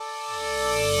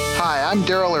Hi, I'm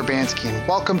Daryl Urbanski, and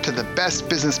welcome to the Best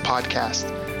Business Podcast.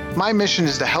 My mission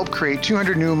is to help create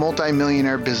 200 new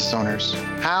multi-millionaire business owners.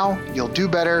 How? You'll do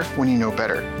better when you know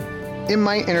better. In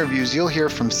my interviews, you'll hear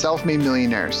from self-made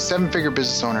millionaires, seven-figure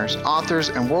business owners, authors,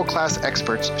 and world-class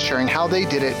experts sharing how they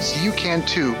did it so you can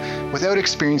too, without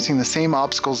experiencing the same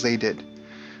obstacles they did.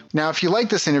 Now, if you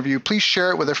like this interview, please share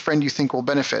it with a friend you think will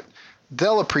benefit.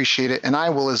 They'll appreciate it, and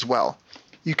I will as well.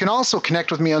 You can also connect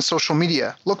with me on social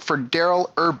media. Look for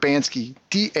Daryl Urbanski,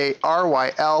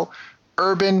 D-A-R-Y-L,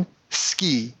 Urban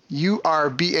Ski,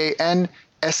 U-R-B-A-N-S-K-I,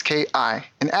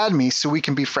 and add me so we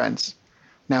can be friends.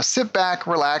 Now sit back,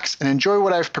 relax, and enjoy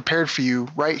what I've prepared for you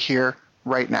right here,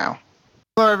 right now.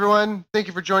 Hello, everyone. Thank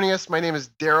you for joining us. My name is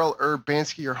Daryl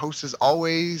Urbanski, your host as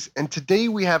always, and today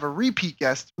we have a repeat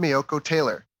guest, Meiyoko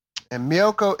Taylor. And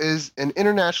Meiyoko is an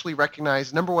internationally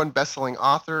recognized #1 best-selling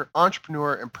author,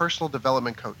 entrepreneur, and personal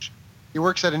development coach. He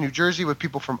works out in New Jersey with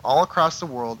people from all across the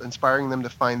world, inspiring them to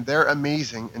find their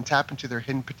amazing and tap into their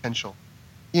hidden potential.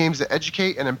 He aims to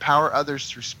educate and empower others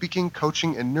through speaking,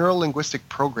 coaching, and neuro-linguistic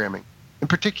programming. In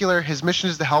particular, his mission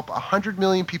is to help 100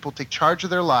 million people take charge of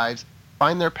their lives,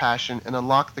 find their passion, and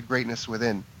unlock the greatness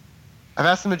within. I've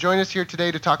asked him to join us here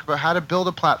today to talk about how to build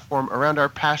a platform around our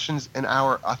passions and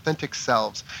our authentic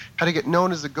selves, how to get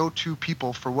known as the go-to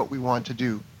people for what we want to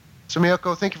do. So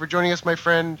Meiyoko, thank you for joining us, my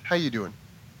friend. How you doing?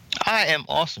 I am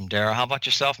awesome, Daryl. How about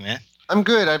yourself, man? I'm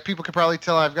good. People can probably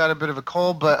tell I've got a bit of a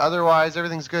cold, but otherwise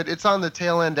everything's good. It's on the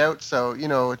tail end out, so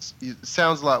it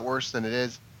sounds a lot worse than it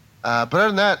is. But other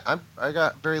than that, I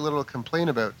got very little to complain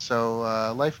about,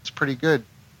 so life is pretty good.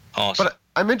 Awesome. But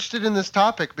I'm interested in this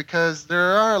topic because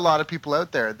there are a lot of people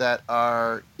out there that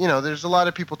are, there's a lot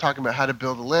of people talking about how to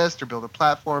build a list or build a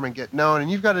platform and get known,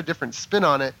 and you've got a different spin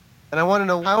on it. And I want to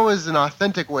know, how is an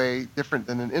authentic way different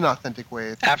than an inauthentic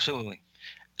way? Absolutely.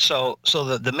 So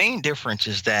the main difference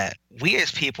is that we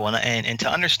as people, and to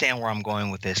understand where I'm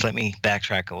going with this, let me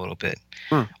backtrack a little bit.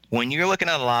 When you're looking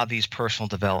at a lot of these personal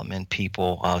development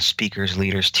people, speakers,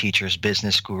 leaders, teachers,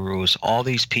 business gurus, all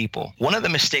these people, one of the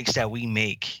mistakes that we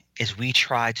make is we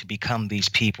try to become these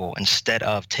people instead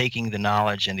of taking the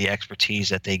knowledge and the expertise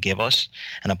that they give us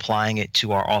and applying it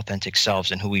to our authentic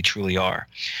selves and who we truly are.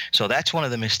 So that's one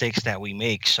of the mistakes that we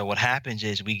make. So what happens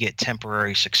is we get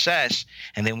temporary success,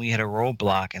 and then we hit a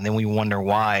roadblock, and then we wonder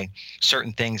why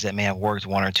certain things that may have worked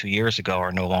 1 or 2 years ago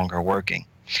are no longer working.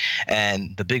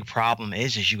 And the big problem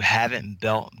is you haven't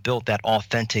built that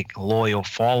authentic, loyal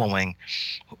following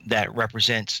that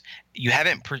represents, you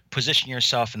haven't positioned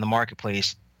yourself in the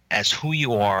marketplace as who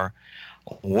you are,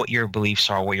 what your beliefs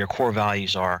are, what your core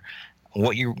values are,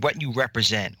 what you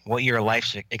represent, what your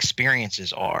life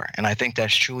experiences are. And I think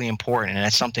that's truly important, and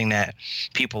that's something that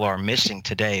people are missing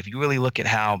today. If you really look at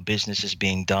how business is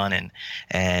being done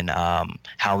and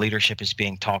how leadership is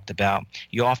being talked about,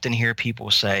 you often hear people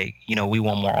say, we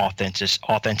want more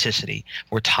authenticity.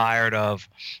 We're tired of,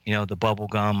 the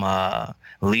bubblegum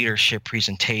leadership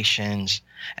presentations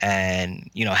and,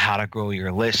 how to grow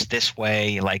your list this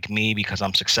way, like me, because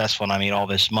I'm successful and I made all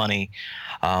this money.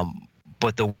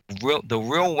 But the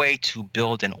real way to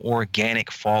build an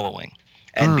organic following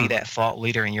and be that thought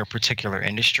leader in your particular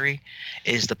industry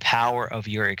is the power of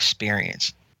your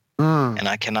experience. And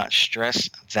I cannot stress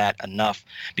that enough,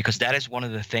 because that is one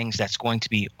of the things that's going to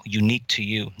be unique to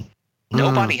you.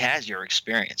 Nobody has your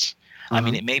experience. I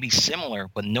mean, it may be similar,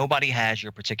 but nobody has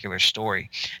your particular story.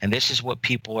 And this is what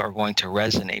people are going to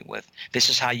resonate with. This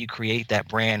is how you create that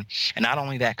brand. And not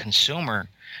only that consumer,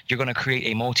 you're going to create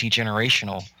a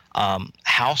multi-generational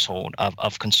household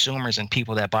of consumers and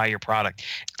people that buy your product.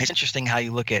 It's interesting how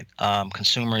you look at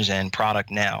consumers and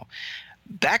product now.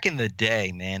 Back in the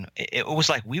day, man, it was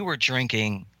like we were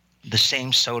drinking the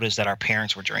same sodas that our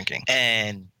parents were drinking.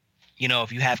 And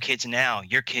if you have kids now,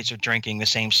 your kids are drinking the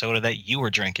same soda that you were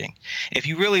drinking. If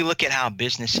you really look at how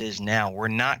business is now, we're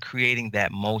not creating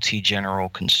that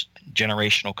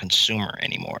multi-generational consumer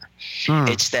anymore.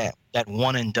 It's that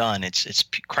one and done. It's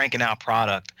cranking out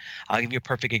product. I'll give you a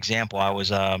perfect example. I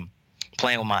was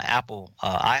playing with my Apple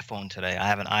iPhone today. I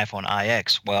have an iPhone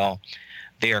IX. Well,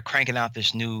 they are cranking out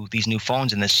these new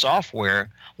phones and this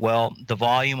software. Well, the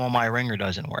volume on my ringer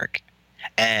doesn't work.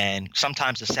 And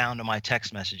sometimes the sound of my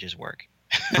text messages work.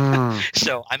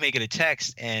 So I may get a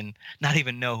text and not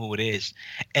even know who it is.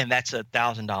 And that's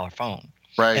 $1,000 phone.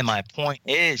 Right. And my point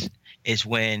is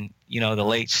when, the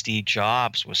late Steve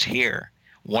Jobs was here,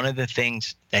 one of the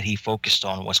things that he focused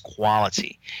on was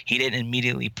quality. He didn't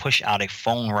immediately push out a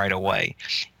phone right away.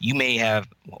 You may have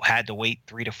had to wait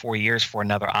 3 to 4 years for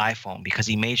another iPhone because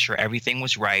he made sure everything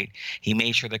was right. He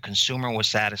made sure the consumer was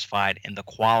satisfied and the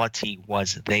quality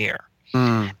was there.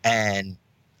 And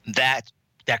that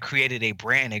that created a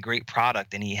brand, a great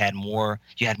product, and you had more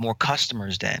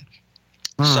customers then.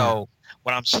 Mm. So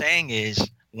what I'm saying is,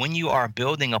 when you are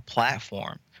building a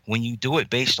platform, when you do it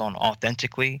based on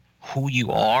authentically who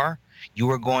you are, you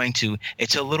are going to,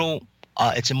 it's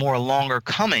a more longer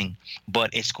coming, but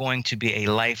it's going to be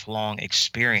a lifelong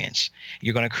experience.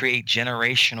 You're going to create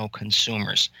generational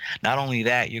consumers. Not only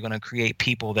that, you're going to create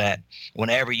people that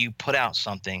whenever you put out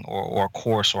something, or a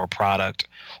course or a product,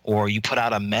 or you put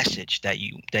out a message that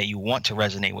you want to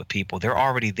resonate with people, they're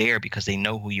already there because they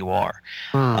know who you are.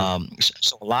 Mm.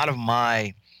 So a lot of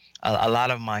my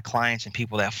clients and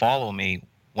people that follow me,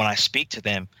 when I speak to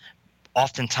them,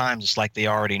 oftentimes it's like they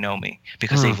already know me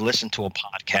because Mm. they've listened to a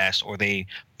podcast, or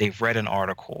they've read an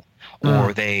article, Mm.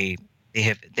 or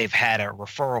they've had a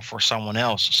referral for someone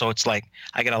else. So it's like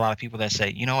I get a lot of people that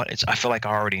say, you know what, I feel like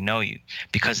I already know you,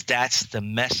 because that's the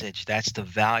message, that's the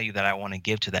value that I want to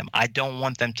give to them. I don't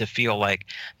want them to feel like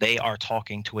they are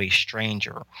talking to a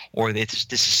stranger, or this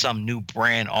is some new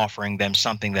brand offering them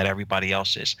something that everybody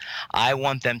else is. I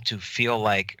want them to feel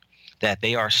like that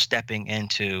they are stepping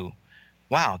into,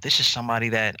 wow, this is somebody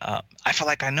that I feel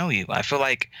like I know you. I feel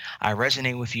like I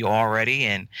resonate with you already,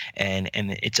 and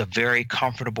it's a very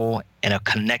comfortable and a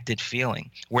connected feeling.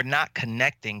 We're not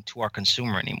connecting to our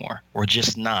consumer anymore. We're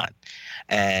just not.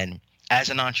 And as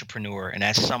an entrepreneur and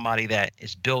as somebody that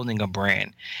is building a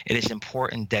brand, it is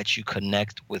important that you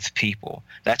connect with people.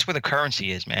 That's where the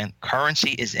currency is, man.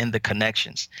 Currency is in the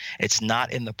connections. It's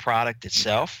not in the product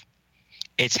itself.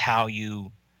 It's how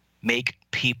you make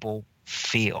people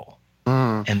feel.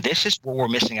 Mm. And this is what we're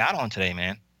missing out on today,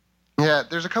 man. Yeah,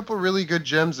 there's a couple really good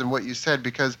gems in what you said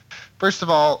because, first of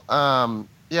all,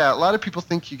 yeah, a lot of people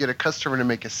think you get a customer to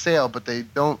make a sale, but they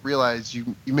don't realize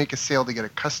you make a sale to get a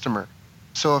customer.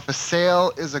 So if a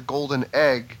sale is a golden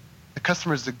egg, the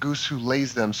customer is the goose who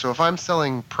lays them. So if I'm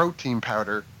selling protein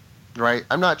powder, right,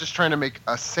 I'm not just trying to make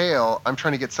a sale. I'm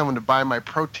trying to get someone to buy my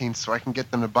protein so I can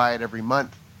get them to buy it every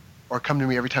month or come to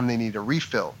me every time they need a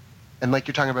refill. And like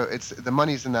you're talking about, it's the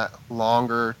money's in that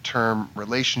longer term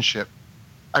relationship.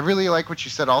 I really like what you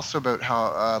said also about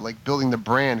how like building the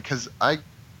brand, because I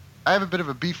have a bit of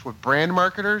a beef with brand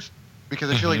marketers because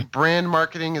I feel Hmm. like brand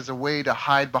marketing is a way to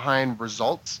hide behind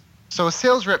results. So a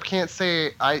sales rep can't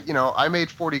say I made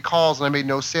 40 calls and I made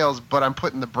no sales, but I'm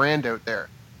putting the brand out there,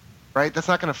 right? That's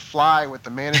not going to fly with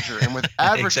the manager. And with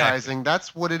Exactly. advertising,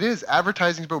 that's what it is.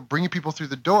 Advertising is about bringing people through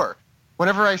the door.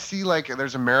 Whenever I see like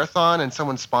there's a marathon and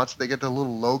someone sponsored, they get the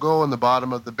little logo on the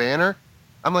bottom of the banner.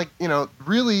 I'm like,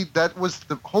 really, that was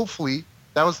hopefully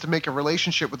that was to make a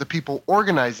relationship with the people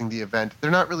organizing the event.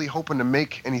 They're not really hoping to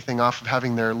make anything off of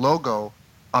having their logo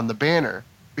on the banner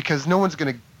because no one's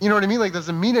going to, you know what I mean? Like,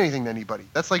 doesn't mean anything to anybody.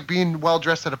 That's like being well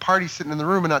dressed at a party, sitting in the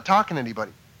room and not talking to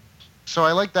anybody. So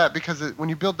I like that because when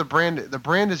you build the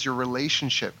brand is your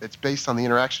relationship. It's based on the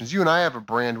interactions. You and I have a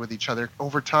brand with each other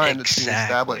over time that's being Exactly.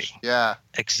 established. Yeah.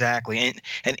 Exactly.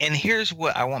 And here's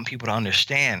what I want people to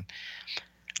understand.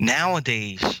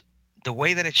 Nowadays, the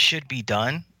way that it should be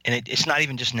done, and it's not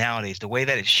even just nowadays, the way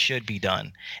that it should be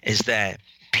done is that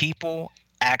people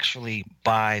actually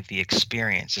buy the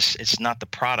experience. It's not the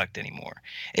product anymore.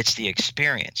 It's the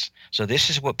experience. So this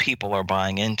is what people are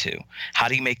buying into. How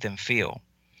do you make them feel?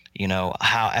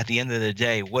 How at the end of the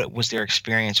day, what was their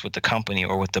experience with the company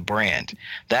or with the brand?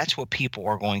 That's what people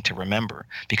are going to remember.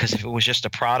 Because if it was just a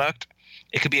product,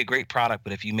 it could be a great product,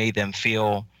 but if you made them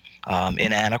feel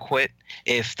inadequate,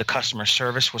 if the customer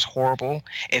service was horrible,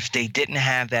 if they didn't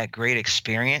have that great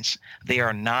experience, they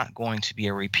are not going to be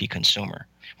a repeat consumer.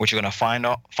 What you're going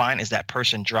to find is that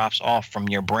person drops off from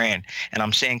your brand. And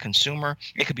I'm saying consumer,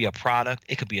 it could be a product,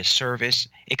 it could be a service,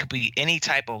 it could be any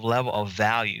type of level of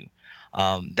value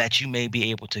that you may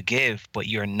be able to give, but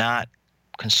you're not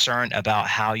concerned about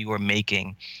how you are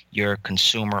making your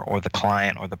consumer or the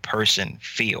client or the person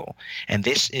feel. And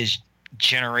this is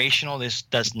generational. This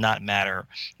does not matter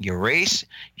your race,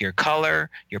 your color,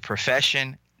 your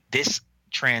profession. This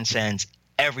transcends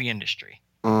every industry,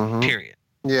 Hmm. period.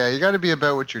 Yeah, you got to be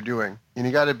about what you're doing, and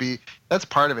you got to be. That's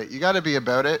part of it. You got to be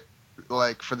about it,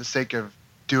 like for the sake of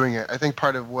doing it. I think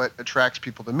part of what attracts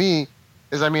people to me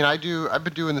is, I mean, I've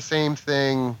been doing the same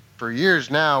thing for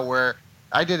years now, where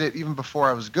I did it even before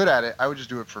I was good at it. I would just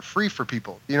do it for free for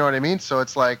people. You know what I mean? So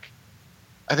it's like,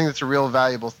 I think that's a real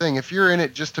valuable thing. If you're in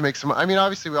it just to make some, I mean,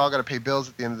 obviously we all got to pay bills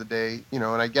at the end of the day, and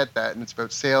I get that, and it's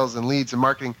about sales and leads and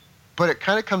marketing, but it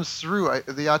kind of comes through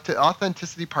the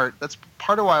authenticity part. That's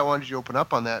part of why I wanted you to open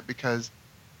up on that because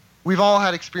we've all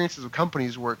had experiences with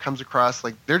companies where it comes across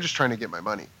like they're just trying to get my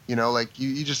money, like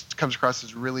you just comes across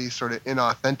as really sort of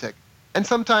inauthentic. And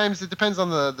sometimes it depends on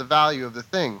the value of the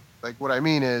thing. Like what I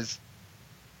mean is,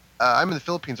 I'm in the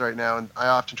Philippines right now, and I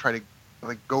often try to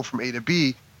like go from A to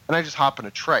B, and I just hop on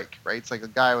a trike, right? It's like a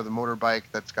guy with a motorbike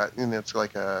that's got, it's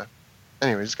like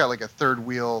anyway, it's got like a third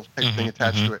wheel type thing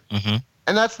attached to it.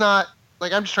 And that's not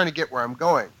like, I'm just trying to get where I'm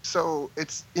going. So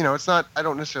it's, it's not, I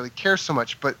don't necessarily care so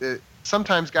much, but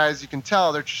sometimes guys, you can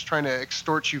tell they're just trying to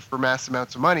extort you for mass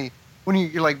amounts of money. When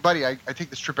you're like, buddy, I take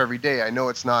this trip every day. I know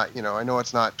it's not, I know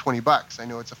it's not $20. I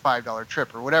know it's a $5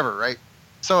 trip or whatever, right?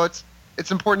 So it's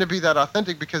important to be that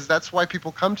authentic, because that's why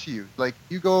people come to you. Like,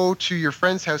 you go to your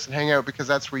friend's house and hang out because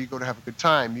that's where you go to have a good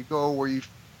time. You go where you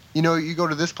go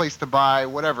to this place to buy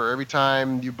whatever. Every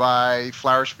time you buy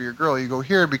flowers for your girl, you go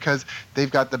here because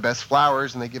they've got the best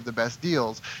flowers and they give the best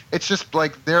deals. It's just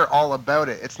like, they're all about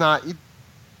it.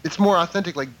 It's more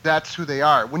authentic. Like, that's who they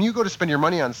are. When you go to spend your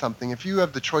money on something, if you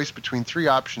have the choice between three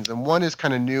options, and one is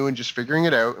kind of new and just figuring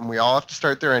it out, and we all have to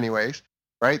start there anyways,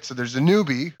 right? So there's a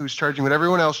newbie who's charging what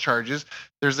everyone else charges.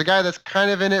 There's the guy that's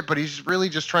kind of in it, but he's really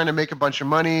just trying to make a bunch of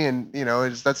money, and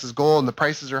that's his goal, and the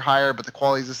prices are higher, but the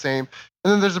quality is the same.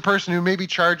 And then there's a person who maybe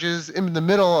charges in the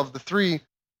middle of the three,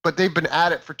 but they've been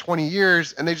at it for 20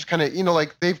 years, and they just kind of,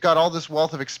 like, they've got all this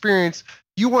wealth of experience.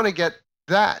 You want to get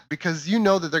that because you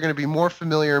know that they're going to be more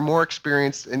familiar, more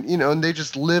experienced, and and they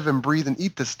just live and breathe and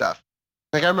eat this stuff.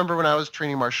 Like, I remember when I was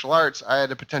training martial arts, I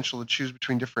had a potential to choose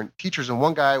between different teachers, and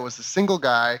one guy was a single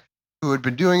guy who had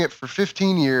been doing it for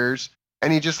 15 years,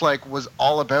 and he just like was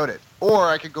all about it. Or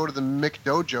I could go to the Mick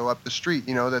Dojo up the street,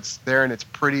 that's there and it's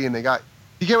pretty, and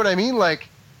you get what I mean? Like,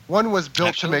 one was built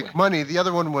Absolutely. to make money, the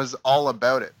other one was all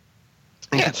about it.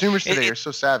 And Yeah. consumers today are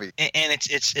so savvy. And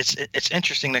it's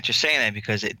interesting that you're saying that,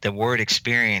 because the word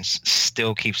experience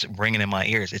still keeps ringing in my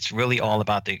ears. It's really all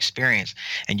about the experience,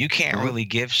 and you can't really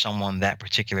give someone that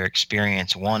particular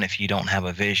experience. One, if you don't have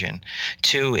a vision.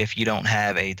 Two, if you don't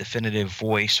have a definitive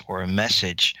voice or a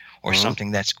message or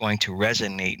something that's going to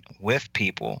resonate with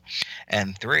people.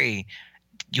 And three,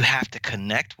 you have to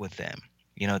connect with them.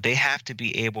 They have to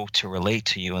be able to relate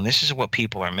to you. And this is what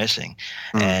people are missing.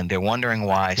 And they're wondering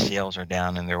why sales are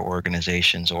down in their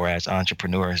organizations, or as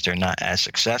entrepreneurs, they're not as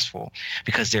successful,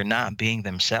 because they're not being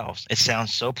themselves. It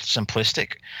sounds so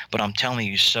simplistic, but I'm telling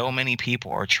you, so many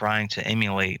people are trying to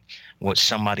emulate what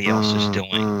somebody else is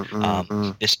doing.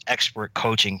 This expert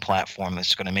coaching platform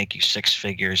that's going to make you six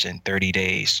figures in 30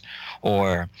 days,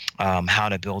 or how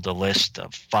to build a list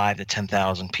of 5 to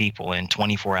 10,000 people in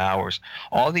 24 hours.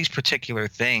 All these particular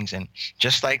things. And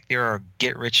just like there are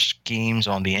get rich schemes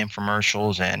on the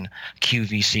infomercials and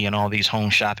QVC and all these home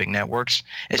shopping networks,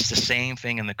 it's the same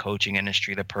thing in the coaching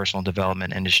industry, the personal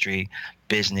development industry,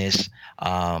 business,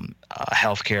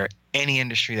 healthcare, any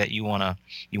industry that you want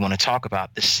to talk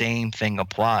about. The same thing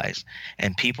applies,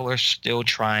 and people are still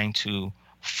trying to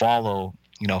follow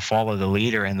the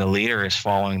leader, and the leader is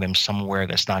following them somewhere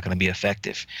that's not going to be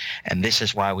effective. And this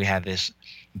is why we have this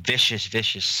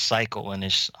vicious cycle and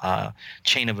this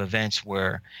chain of events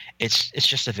where it's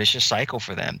just a vicious cycle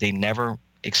for them. They never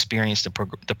experience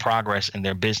the progress in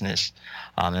their business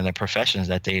and their professions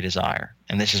that they desire.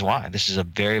 And this is why. This is a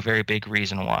very, very big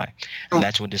reason why. And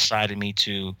that's what decided me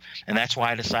to, and that's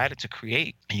why I decided to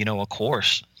create, a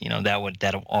course,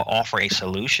 that'll offer a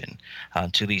solution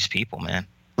to these people, man.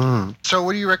 So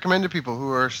what do you recommend to people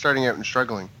who are starting out and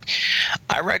struggling?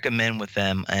 I recommend with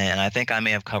them, and I think I may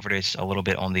have covered this a little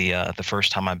bit on the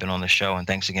first time I've been on the show, and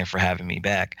thanks again for having me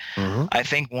back. I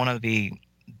think one of the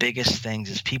biggest things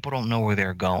is people don't know where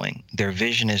they're going. Their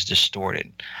vision is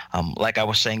distorted. Like I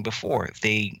was saying before,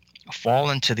 they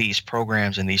fall into these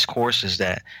programs and these courses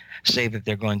that say that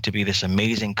they're going to be this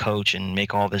amazing coach and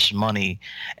make all this money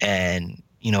in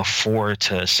 4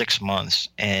 to 6 months.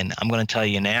 And I'm going to tell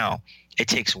you now, it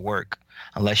takes work.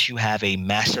 Unless you have a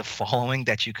massive following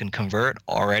that you can convert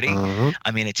already,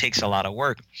 I mean, it takes a lot of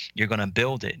work. You're going to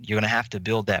build it. You're going to have to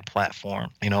build that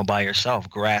platform, by yourself,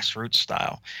 grassroots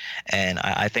style. And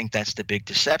I think that's the big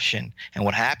deception. And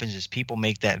what happens is people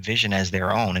make that vision as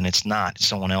their own, and it's not. It's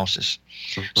someone else's.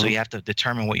 So you have to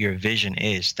determine what your vision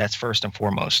is. That's first and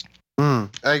foremost. I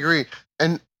agree.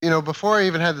 And before I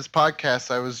even had this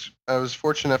podcast, I was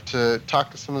fortunate enough to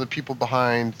talk to some of the people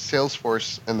behind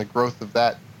Salesforce and the growth of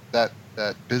that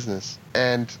business.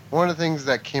 And one of the things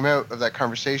that came out of that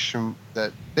conversation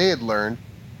that they had learned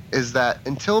is that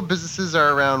until businesses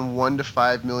are around $1 to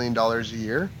 $5 million a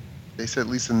year, they said, at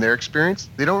least in their experience,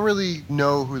 they don't really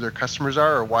know who their customers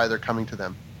are or why they're coming to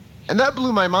them. And that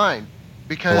blew my mind,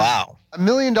 because $1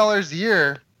 million a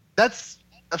year, that's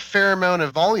a fair amount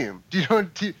of volume. Do you know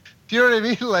what I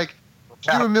mean? Like,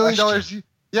 do $1 million.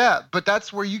 Yeah, but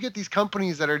that's where you get these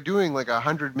companies that are doing like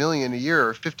 100 million a year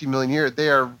or 50 million a year. They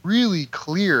are really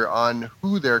clear on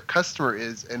who their customer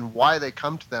is and why they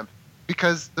come to them,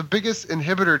 because the biggest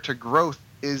inhibitor to growth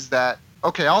is that,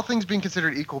 okay, all things being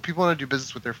considered equal, people want to do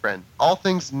business with their friends. All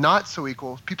things not so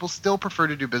equal, people still prefer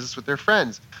to do business with their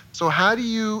friends. So how do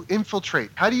you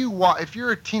infiltrate? How do you if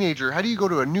you're a teenager, how do you go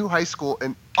to a new high school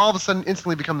and all of a sudden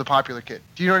instantly become the popular kid?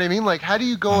 Do you know what I mean? Like, how do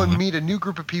you go and meet a new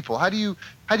group of people? How do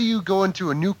you go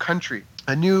into a new country,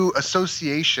 a new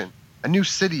association, a new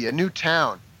city, a new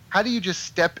town? How do you just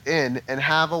step in and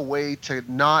have a way to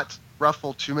not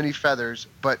ruffle too many feathers,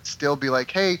 but still be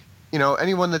like, hey,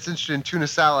 anyone that's interested in tuna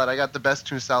salad, I got the best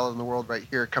tuna salad in the world right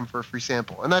here. Come for a free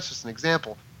sample. And that's just an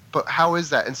example. But how is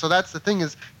that? And so that's the thing,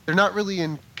 is they're not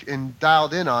really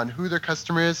dialed in on who their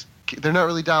customer is. They're not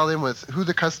really dialed in with who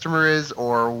the customer is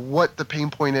or what the pain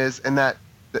point is. And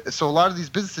so a lot of these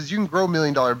businesses, you can grow $1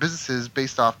 million businesses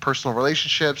based off personal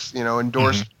relationships,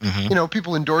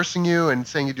 people endorsing you and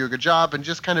saying you do a good job, and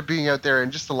just kind of being out there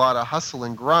and just a lot of hustle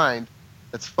and grind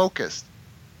that's focused.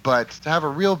 But to have a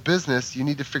real business, you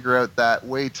need to figure out that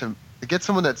way to get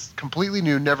someone that's completely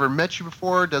new, never met you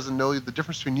before, doesn't know the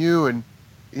difference between you and,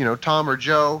 Tom or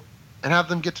Joe, and have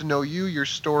them get to know you, your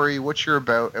story, what you're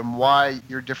about, and why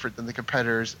you're different than the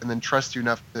competitors, and then trust you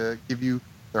enough to give you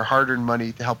their hard-earned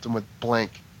money to help them with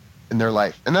blank in their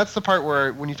life. And that's the part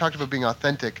where, when you talked about being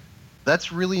authentic,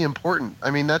 that's really important.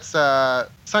 I mean, that's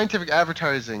scientific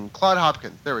advertising. Claude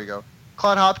Hopkins, there we go.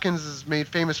 Claude Hopkins is made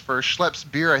famous for Schlepp's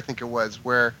beer, I think it was,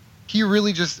 where he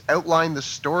really just outlined the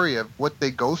story of what they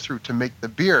go through to make the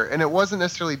beer. And it wasn't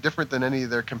necessarily different than any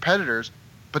of their competitors,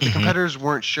 but the competitors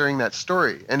weren't sharing that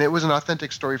story. And it was an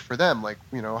authentic story for them, like,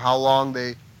 how long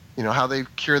they, how they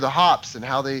cure the hops and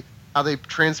how they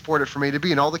transport it from A to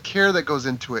B and all the care that goes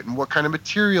into it and what kind of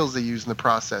materials they use in the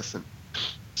process. And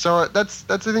so that's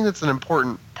I think that's an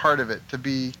important part of it, to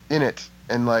be in it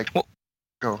and like...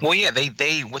 Well, yeah,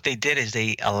 they what they did is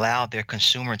they allowed their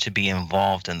consumer to be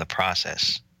involved in the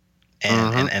process,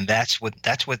 and that's what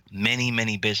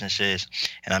many businesses.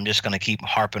 And I'm just going to keep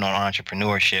harping on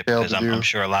entrepreneurship because I'm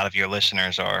sure a lot of your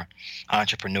listeners are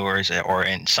entrepreneurs or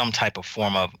in some type of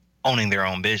form of owning their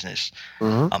own business.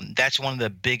 That's one of the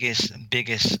biggest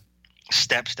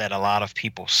steps that a lot of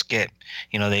people skip.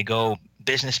 They go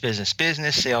business,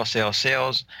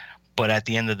 sales, but at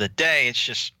the end of the day, it's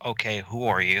just, okay, who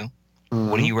are you?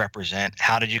 What do you represent?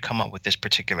 How did you come up with this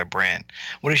particular brand?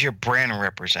 What does your brand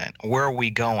represent? Where are we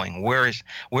going? Where is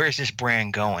this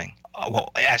brand going? Well,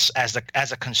 as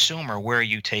a consumer, where are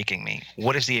you taking me?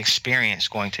 What is the experience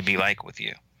going to be like with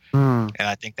you? And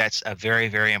I think that's a very,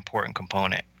 very important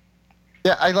component.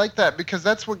 Yeah, I like that, because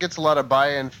that's what gets a lot of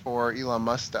buy-in for Elon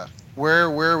Musk stuff. Where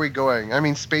are we going? I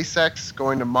mean, SpaceX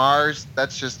going to Mars,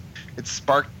 it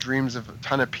sparked dreams of a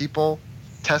ton of people.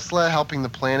 Tesla helping the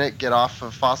planet get off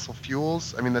of fossil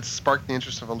fuels. I mean, that's sparked the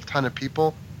interest of a ton of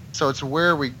people. So it's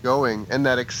where are we going, and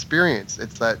that experience.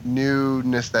 It's that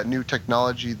newness, that new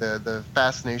technology, the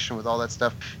fascination with all that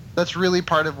stuff. That's really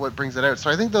part of what brings it out.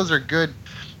 So I think those are good.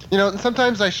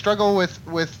 Sometimes I struggle with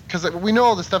because we know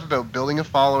all the stuff about building a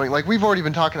following. Like, we've already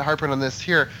been harping on this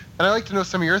here, and I'd like to know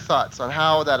some of your thoughts on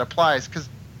how that applies, because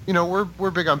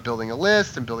we're big on building a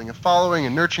list and building a following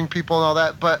and nurturing people and all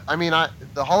that. But I mean,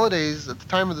 the holidays, at the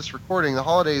time of this recording, the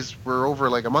holidays were over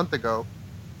like a month ago.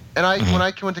 And when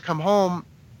I went to come home,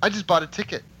 I just bought a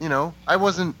ticket. I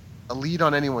wasn't a lead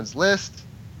on anyone's list.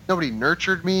 Nobody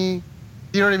nurtured me.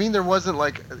 You know what I mean? There wasn't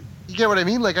like, you get what I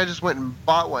mean? Like, I just went and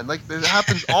bought one. Like, it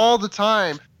happens all the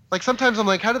time. Like, sometimes I'm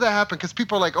like, how did that happen? Because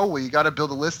people are like, oh, well, you got to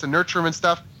build a list and nurture them and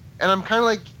stuff. And I'm kind of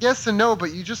like, yes and no,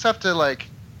 but you just have to, like,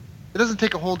 it doesn't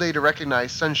take a whole day to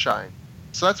recognize sunshine.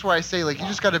 So that's why I say, like, you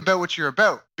just got to bet what you're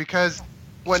about, because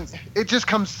when it just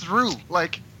comes through,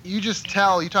 like, you just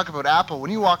tell. You talk about Apple.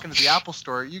 When you walk into the Apple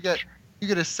store, you get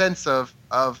a sense of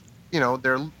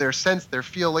their sense, their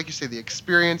feel, like you say, the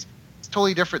experience. It's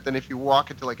totally different than if you walk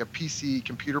into like a PC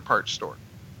computer parts store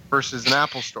versus an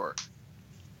Apple store.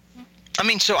 I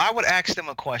mean, so I would ask them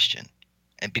a question.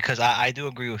 And because I do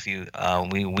agree with you,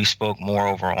 we spoke more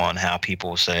over on how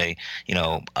people say,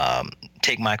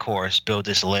 take my course, build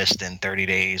this list in 30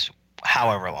 days,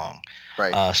 however long,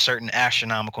 right? A certain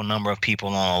astronomical number of people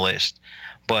on a list.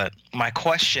 But my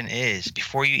question is,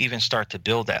 before you even start to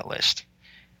build that list,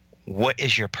 what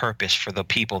is your purpose for the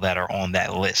people that are on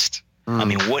that list? I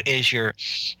mean, what is your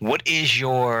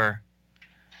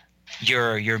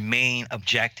main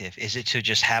objective? Is it to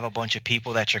just have a bunch of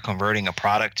people that you're converting a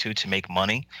product to make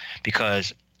money?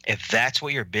 Because if that's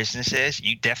what your business is,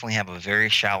 you definitely have a very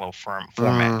shallow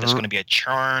format. That's going to be a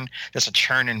churn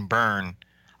and burn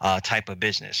type of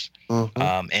business.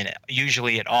 And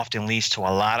usually it often leads to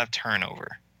a lot of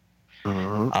turnover.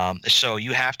 Mhm. So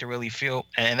you have to really feel,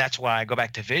 and that's why I go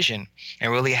back to vision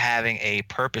and really having a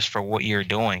purpose for what you're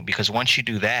doing. Because once you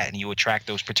do that and you attract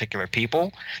those particular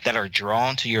people that are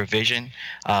drawn to your vision,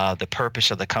 the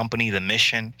purpose of the company, the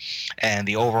mission, and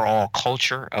the overall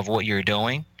culture of what you're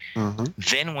doing, Mhm.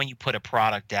 then when you put a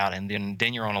product out and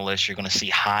then you're on a list, you're going to see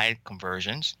high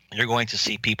conversions. You're going to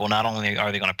see people, not only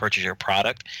are they going to purchase your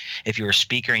product, if you're a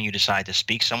speaker and you decide to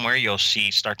speak somewhere, you'll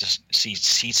start to see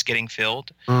seats getting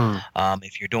filled. Mm.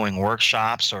 If you're doing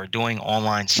workshops or doing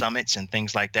online summits and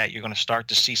things like that, you're going to start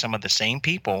to see some of the same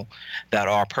people that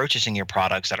are purchasing your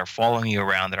products, that are following you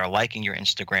around, that are liking your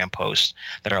Instagram posts,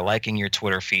 that are liking your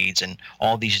Twitter feeds, and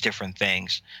all these different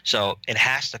things. So it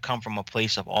has to come from a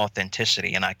place of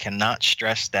authenticity. And I cannot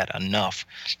stress that enough.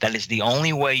 That is the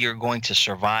only way you're going to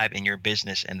survive in your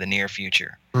business in the near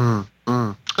future. Mm.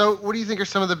 Mm. So, what do you think are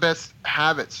some of the best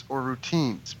habits or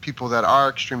routines people that are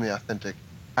extremely authentic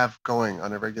have going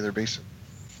on a regular basis?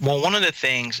 Well, one of the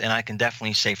things, and I can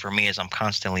definitely say for me, is I'm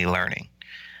constantly learning.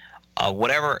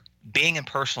 Whatever, being in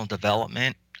personal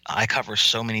development, I cover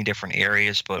so many different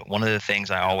areas, but one of the things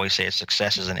I always say is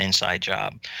success is an inside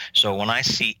job. So when I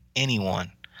see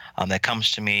anyone that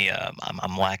comes to me,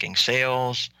 I'm lacking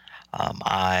sales,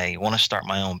 I want to start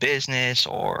my own business,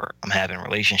 or I'm having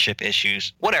relationship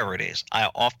issues, whatever it is, I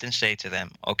often say to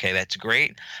them, okay, that's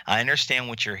great. I understand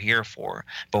what you're here for,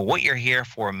 but what you're here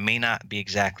for may not be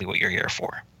exactly what you're here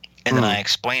for. And then Mm. I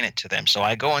explain it to them. So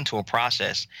I go into a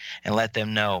process and let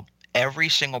them know every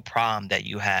single problem that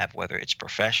you have, whether it's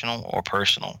professional or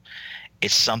personal,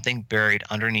 it's something buried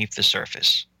underneath the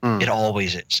surface. It Mm.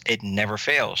 always is. It never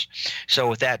fails. So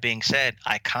with that being said,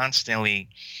 I constantly,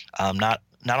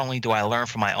 not only do I learn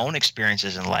from my own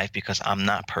experiences in life, because I'm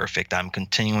not perfect, I'm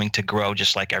continuing to grow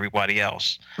just like everybody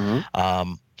else. Mhm.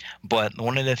 Um, but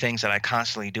one of the things that I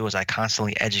constantly do is I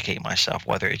constantly educate myself,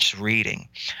 whether it's reading,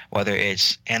 whether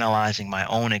it's analyzing my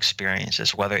own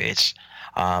experiences, whether it's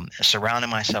surrounding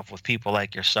myself with people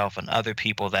like yourself and other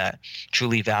people that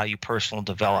truly value personal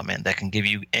development, that can give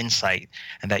you insight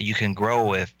and that you can grow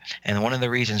with. And one of the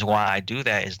reasons why I do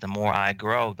that is the more I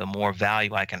grow, the more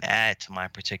value I can add to my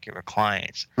particular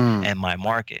clients Mm. and my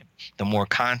market, the more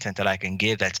content that I can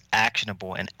give that's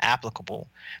actionable and applicable,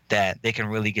 that they can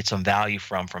really get some value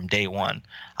from day one.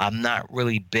 I'm not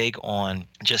really big on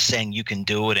just saying you can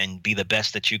do it and be the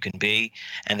best that you can be,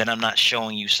 and then I'm not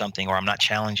showing you something, or I'm not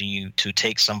challenging you to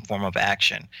take some form of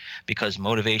action, because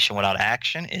motivation without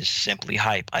action is simply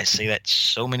hype. I say that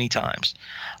so many times.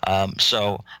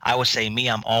 So I would say me,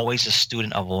 I'm always a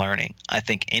student of learning. I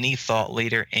think any thought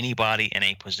leader, anybody in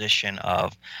a position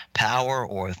of power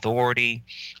or authority,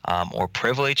 or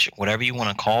privilege, whatever you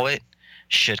want to call it,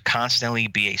 should constantly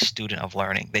be a student of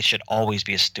learning. They should always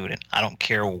be a student. I don't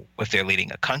care if they're leading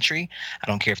a country. I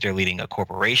don't care if they're leading a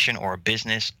corporation or a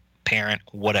business, parent,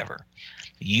 whatever.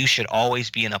 You should always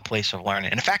be in a place of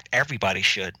learning. And in fact, everybody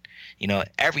should.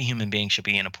 Every human being should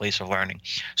be in a place of learning.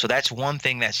 So that's one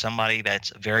thing that somebody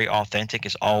that's very authentic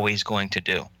is always going to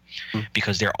do, Mm.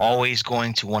 because they're always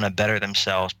going to want to better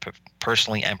themselves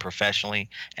personally and professionally.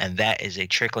 And that is a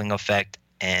trickling effect,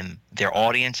 and their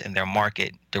audience and their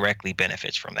market directly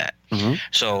benefits from that. Mhm.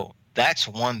 So that's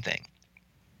one thing.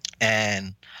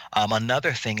 And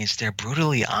another thing is they're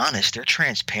brutally honest. They're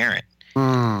transparent.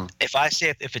 Mm. If I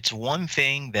say, if it's one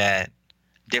thing that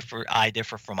I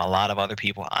differ from a lot of other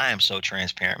people, I am so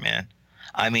transparent, man.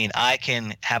 I mean, I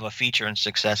can have a feature in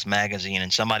Success Magazine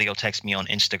and somebody will text me on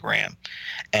Instagram,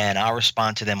 and I'll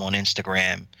respond to them on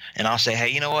Instagram, and I'll say, hey,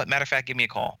 you know what? Matter of fact, give me a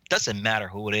call. Doesn't matter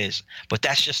who it is, but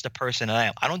that's just the person that I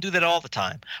am. I don't do that all the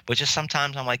time, but just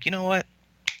sometimes I'm like, you know what?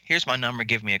 Here's my number.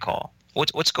 Give me a call.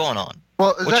 What's going on?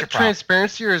 Well, is What's your that problem?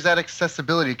 transparency or is that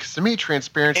accessibility? Because to me, It's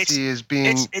transparency is it's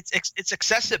being. it's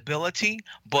accessibility,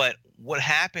 but what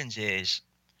happens is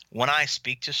when I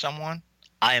speak to someone,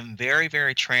 I am very,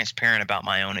 very transparent about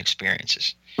my own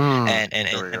experiences. Mm. And and,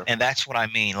 There we and, go. and that's what I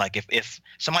mean. Like if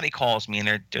somebody calls me and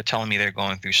they're telling me they're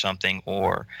going through something,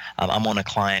 or I'm on a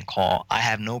client call, I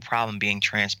have no problem being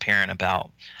transparent about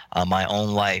my own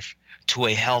life to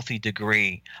a healthy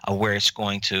degree of where it's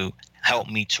going to help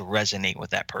me to resonate with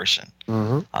that person,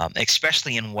 Mhm.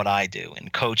 especially in what I do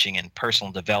in coaching and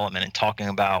personal development, and talking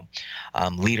about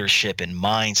leadership and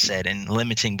mindset and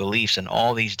limiting beliefs and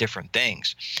all these different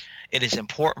things. It is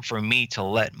important for me to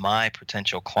let my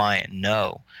potential client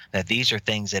know that these are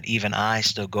things that even I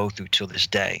still go through to this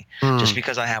day. Just Mm.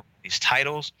 because I have these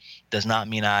titles does not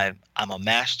mean I'm a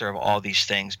master of all these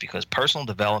things, because personal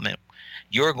development,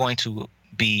 you're going to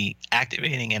be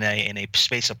activating in a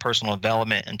space of personal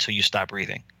development until you stop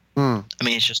breathing. Mm. I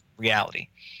mean, it's just reality.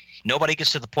 Nobody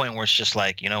gets to the point where it's just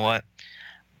like, you know what?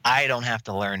 I don't have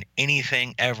to learn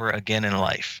anything ever again in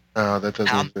life. Oh, that doesn't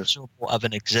How exist. miserable of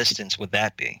an existence would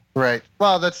that be? Right.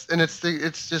 Well,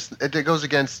 it goes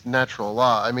against natural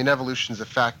law. I mean, evolution is a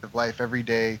fact of life. Every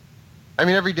day, I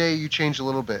mean, every day you change a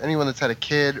little bit. Anyone that's had a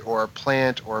kid or a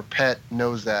plant or a pet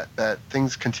knows that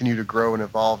things continue to grow and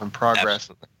evolve and progress.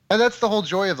 Absolutely. And that's the whole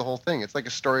joy of the whole thing. It's like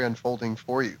a story unfolding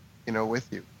for you,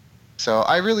 with you. So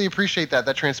I really appreciate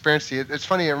that transparency. It's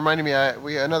funny. It reminded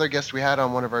me. Another guest we had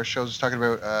on one of our shows was talking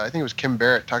about. I think it was Kim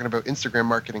Barrett talking about Instagram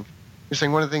marketing. You're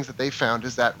saying one of the things that they found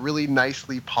is that really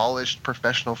nicely polished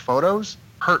professional photos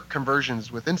hurt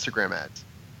conversions with Instagram ads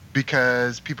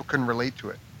because people couldn't relate to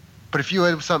it. But if you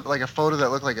had something like a photo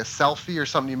that looked like a selfie or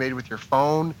something you made with your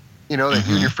phone, that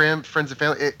you and your friends and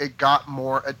family, it got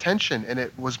more attention and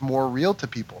it was more real to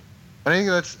people. And I think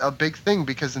that's a big thing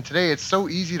because in today it's so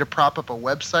easy to prop up a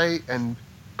website and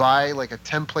buy like a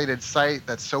templated site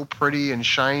that's so pretty and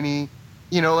shiny,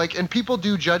 and people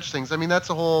do judge things. I mean,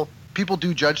 people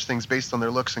do judge things based on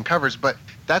their looks and covers, but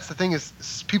that's the thing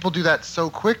is people do that so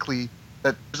quickly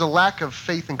that there's a lack of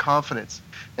faith and confidence.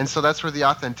 And so that's where the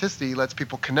authenticity lets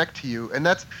people connect to you. And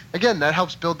that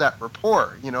helps build that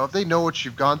rapport. If they know what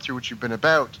you've gone through, what you've been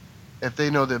about, if they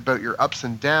know about your ups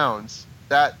and downs,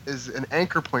 that is an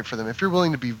anchor point for them. If you're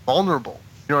willing to be vulnerable,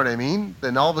 you know what I mean?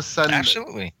 Then all of a sudden,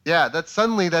 Absolutely. Yeah, that's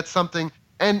something.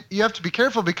 And you have to be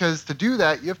careful because to do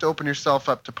that, you have to open yourself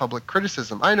up to public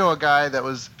criticism. I know a guy that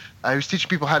was teaching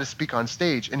people how to speak on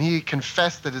stage, and he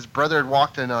confessed that his brother had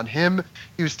walked in on him.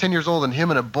 He was 10 years old, and him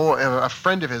and a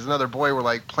friend of his, another boy, were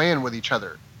like playing with each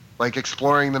other, like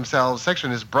exploring themselves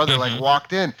sexually. And his brother like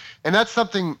walked in, and that's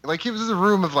something like he was in a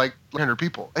room of like 100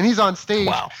 people, and he's on stage.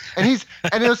 Wow. And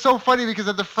it was so funny because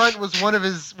at the front was one of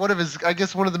his I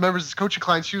guess one of the members of his coaching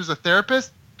clients. She was a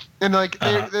therapist. And like,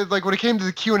 like when it came to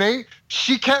the Q&A,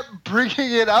 she kept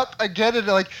bringing it up again, and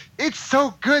like, it's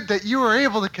so good that you were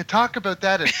able to talk about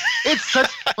that, and it's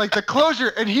such like the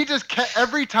closure. And he just kept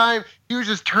every time he was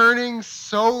just turning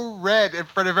so red in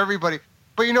front of everybody.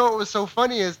 But what was so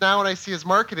funny is now when I see his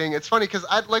marketing, it's funny because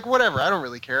I like whatever. I don't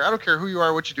really care. I don't care who you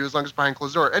are, what you do, as long as it's behind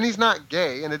closed door. And he's not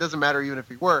gay, and it doesn't matter even if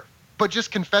he were. But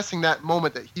just confessing that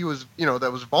moment that he was,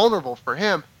 that was vulnerable for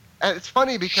him. And it's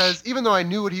funny because even though I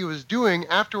knew what he was doing,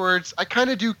 afterwards I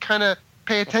kind of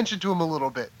pay attention to him a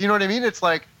little bit. You know what I mean? It's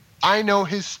like I know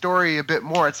his story a bit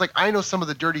more. It's like I know some of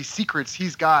the dirty secrets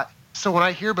he's got. So when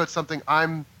I hear about something,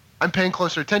 I'm paying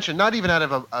closer attention, not even out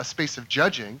of a space of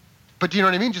judging, but do you know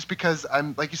what I mean? Just because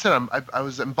I'm, like you said, I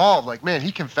was involved. Like, man,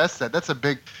 he confessed that. That's a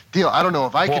big deal. I don't know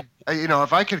if I could,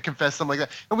 if I could confess something like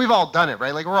that. And we've all done it,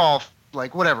 right? Like we're all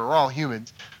like whatever. We're all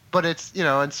humans. But it's,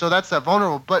 and so that's that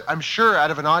vulnerable. But I'm sure out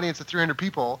of an audience of 300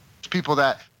 people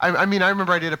that, I mean, I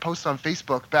remember I did a post on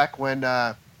Facebook back when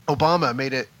Obama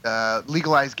made it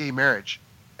legalize gay marriage.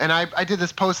 And I did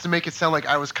this post to make it sound like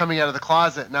I was coming out of the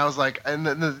closet. And I was like, and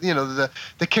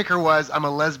the kicker was I'm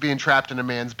a lesbian trapped in a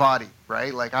man's body,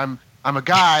 right? Like I'm a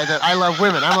guy that I love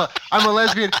women. I'm a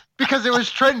lesbian because it was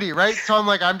trendy, right? So I'm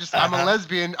like, I'm a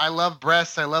lesbian. I love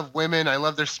breasts. I love women. I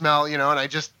love their smell,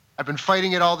 and I've been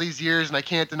fighting it all these years, and I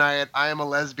can't deny it. I am a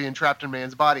lesbian trapped in a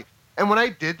man's body. And when I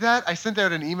did that, I sent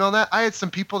out an email on that. I had some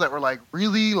people that were like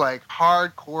really like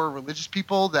hardcore religious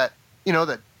people that,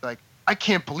 that like, I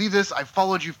can't believe this. I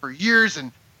followed you for years.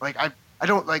 And like, I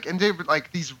don't like, and they were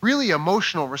like these really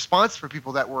emotional responses for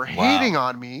people that were hating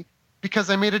on me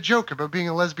because I made a joke about being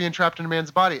a lesbian trapped in a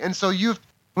man's body. And so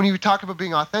when you talk about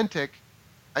being authentic,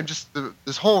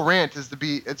 this whole rant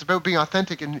it's about being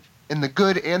authentic in the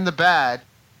good and the bad,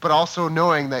 but also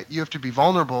knowing that you have to be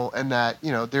vulnerable and that,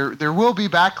 there will be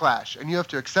backlash and you have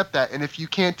to accept that. And if you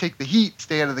can't take the heat,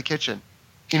 stay out of the kitchen,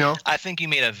 I think you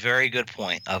made a very good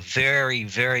point, a very,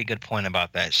 very good point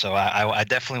about that. So I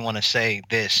definitely want to say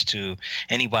this to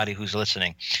anybody who's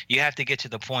listening. You have to get to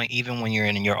the point, even when you're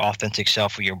in your authentic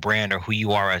self or your brand or who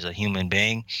you are as a human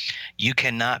being, you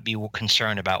cannot be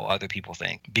concerned about what other people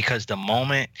think. Because the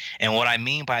moment, and what I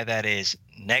mean by that is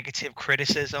negative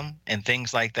criticism and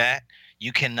things like that,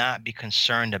 you cannot be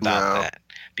concerned about that,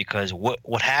 because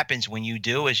what happens when you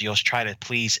do is you'll try to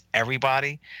please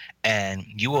everybody and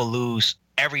you will lose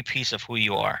every piece of who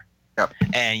you are. Yep.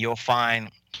 And you'll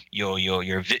find you'll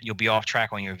be off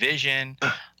track on your vision.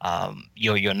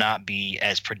 You'll not be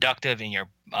as productive in your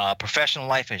professional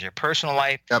life as your personal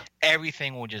life. Yep.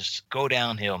 Everything will just go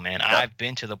downhill, man. Yep. I've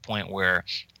been to the point where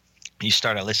you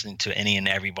started listening to any and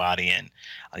everybody, and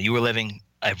you were living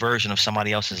a version of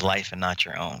somebody else's life and not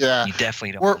your own. Yeah. You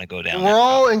definitely don't want to go down. We're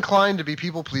all inclined to be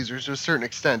people pleasers to a certain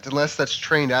extent, unless that's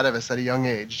trained out of us at a young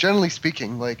age. Generally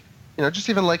speaking, like just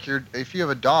even like if you have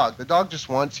a dog, the dog just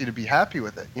wants you to be happy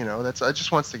with it. It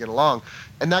just wants to get along,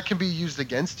 and that can be used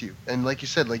against you. And like you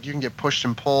said, like you can get pushed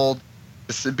and pulled,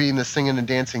 being the singing and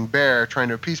dancing bear, trying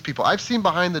to appease people. I've seen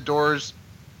behind the doors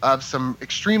of some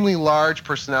extremely large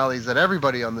personalities that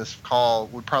everybody on this call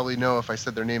would probably know if I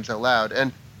said their names out loud.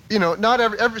 And not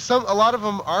a lot of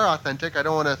them are authentic. I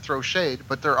don't want to throw shade,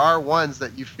 but there are ones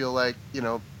that you feel like,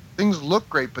 things look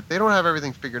great, but they don't have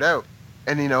everything figured out.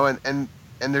 And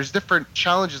and there's different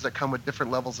challenges that come with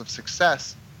different levels of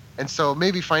success. And so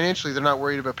maybe financially they're not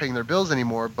worried about paying their bills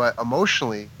anymore, but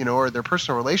emotionally, or their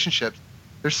personal relationships,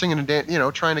 they're singing and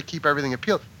dancing, trying to keep everything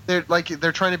appeal.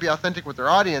 They're trying to be authentic with their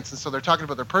audience, and so they're talking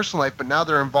about their personal life, but now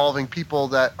they're involving people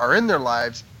that are in their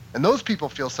lives, and those people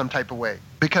feel some type of way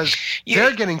because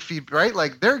they're getting feedback, right?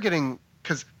 Like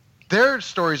because their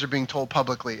stories are being told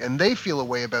publicly, and they feel a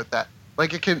way about that.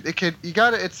 Like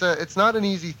it's not an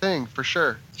easy thing for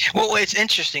sure. Well, it's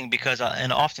interesting because,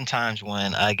 and oftentimes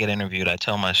when I get interviewed, I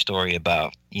tell my story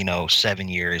about, 7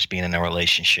 years being in a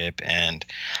relationship, and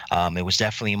it was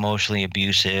definitely emotionally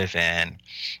abusive, and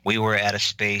we were at a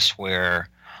space where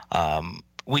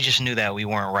we just knew that we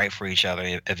weren't right for each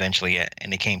other eventually,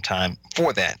 and it came time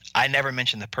for that. I never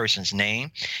mentioned the person's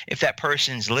name. If that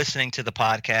person's listening to the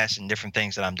podcast and different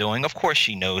things that I'm doing, of course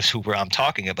she knows who I'm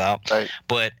talking about, right.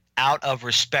 But out of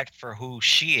respect for who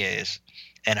she is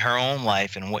and her own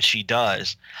life and what she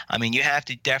does, I mean, you have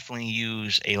to definitely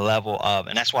use a level of,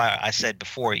 and that's why I said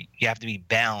before, you have to be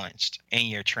balanced in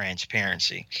your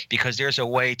transparency, because there's a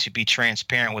way to be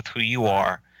transparent with who you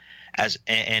are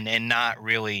and not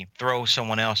really throw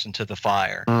someone else into the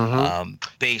fire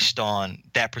based on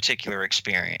that particular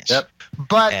experience. Yep.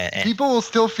 But people will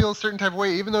still feel a certain type of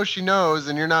way, even though she knows,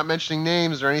 and you're not mentioning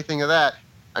names or anything of that.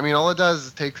 I mean, all it does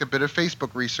is take a bit of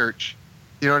Facebook research.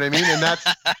 You know what I mean? And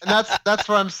that's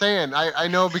what I'm saying. I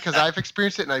know because I've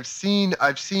experienced it, and I've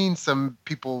seen some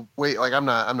people like I'm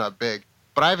not big,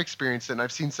 but I've experienced it, and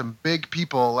I've seen some big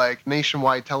people like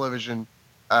nationwide television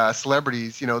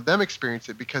celebrities, them experience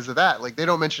it because of that. Like they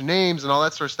don't mention names and all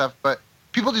that sort of stuff, but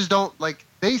people just don't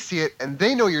they see it and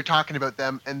they know you're talking about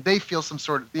them and they feel some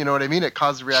sort of, you know what I mean? It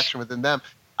causes a reaction within them.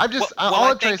 All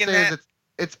I'm trying to say is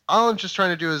it's all I'm just trying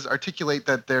to do is articulate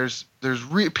that there's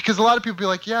because a lot of people be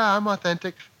like, yeah, I'm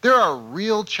authentic. There are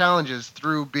real challenges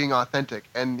through being authentic,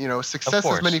 and success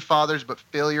has many fathers, but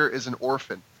failure is an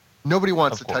orphan. Nobody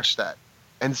wants to touch that.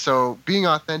 And so being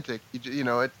authentic,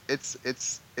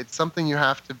 it's something you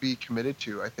have to be committed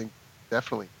to, I think,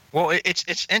 definitely. Well,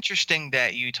 it's interesting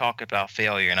that you talk about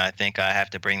failure, and I think I have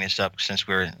to bring this up since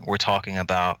we're talking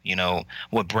about,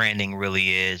 what branding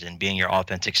really is and being your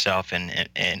authentic self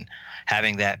and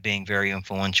having that being very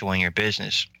influential in your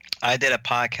business. I did a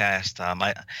podcast,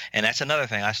 and that's another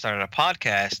thing. I started a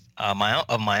podcast of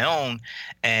my own,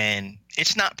 and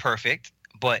it's not perfect,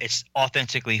 but it's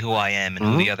authentically who I am and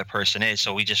who the other person is.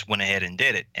 So we just went ahead and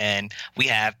did it. And we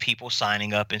have people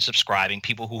signing up and subscribing,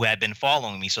 people who had been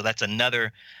following me. So that's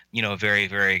another, very,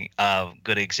 very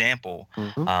good example.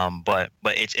 But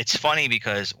it's funny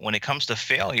because when it comes to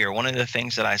failure, one of the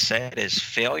things that I said is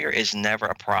failure is never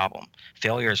a problem.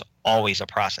 Failure is always a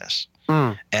process.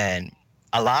 And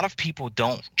a lot of people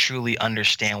don't truly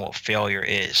understand what failure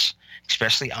is,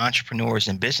 especially entrepreneurs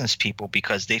and business people,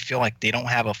 because they feel like they don't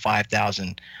have a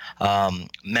 5,000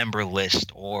 member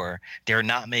list, or they're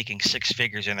not making six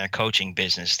figures in their coaching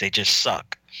business. They just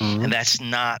suck. And that's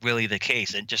not really the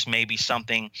case. It just may be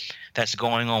something that's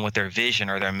going on with their vision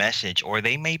or their message, or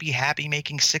they may be happy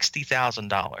making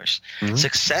 $60,000.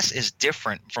 Success is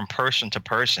different from person to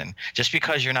person. Just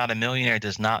because you're not a millionaire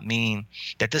does not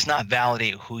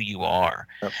validate who you are.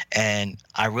 And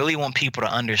I really want people to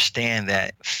understand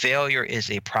that failure is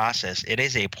a process. It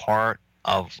is a part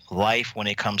of life when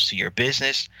it comes to your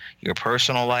business, your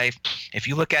personal life. If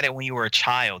you look at it when you were a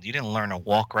child, you didn't learn to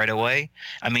walk right away.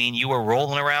 I mean, you were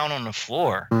rolling around on the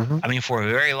floor, for a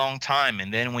very long time.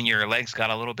 And then when your legs got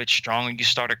a little bit stronger, you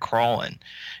started crawling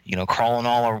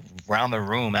all around the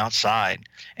room outside.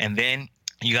 And then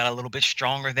you got a little bit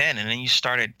stronger then, and then you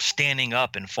started standing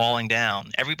up and falling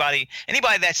down. Anybody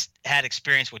that's had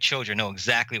experience with children know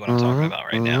exactly what I'm talking about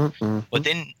right now. But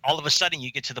then all of a sudden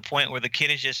you get to the point where the kid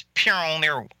is just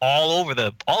they're all over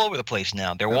the place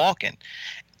now. They're walking.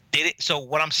 So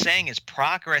what I'm saying is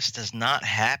progress does not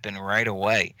happen right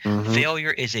away.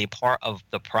 Failure is a part of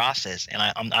the process, and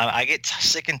I get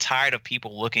sick and tired of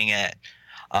people looking at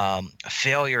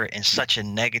failure in such a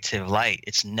negative light.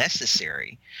 It's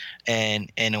necessary.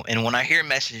 And when I hear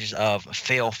messages of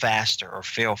fail faster or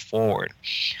fail forward,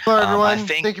 Hello, I everyone.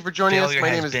 think Thank you for joining us. failure My has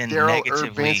name is been Daryl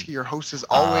Urbanski, negatively your host as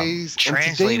always. And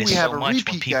today translated we have so a much.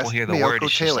 When repeat people guest, hear the word, Meiyoko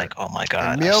it's just Taylor. like, oh my And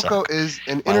God, I Meiyoko suck. is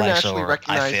an My life's internationally over.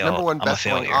 I recognized failed. #1 I'm a best-selling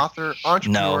failure. author,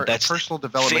 No, entrepreneur, and that's personal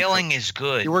development failing coach. is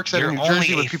good. He works out of You're New only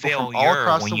Jersey a with people from all failure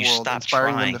across when the you world, stop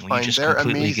inspiring them to trying, when you find just their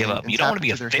completely give amazing up. and You don't tap want to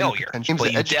be into a their hidden failure, potential. He aims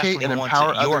but to you educate definitely and want to.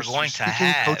 empower You are others through going to speaking,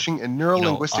 have, coaching, and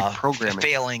neuro-linguistic programming.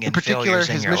 failing In and particular, failures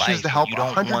in his your mission is life, to but help you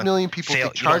don't 100 want million people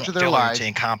take you don't charge want of their failure to lives,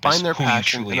 encompass find their who you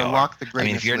passion, and truly are. unlock the I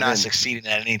mean, greatness if you're not within. succeeding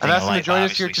at I've anything in asked him to life, join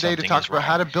us here obviously today to something talk is about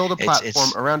how wrong. to build a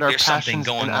platform It's around our There's something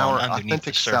passions and going on our underneath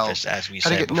the authentic surface, selves, as we how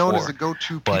to said get known as the before.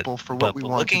 go-to But people for what but we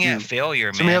but want to looking at do.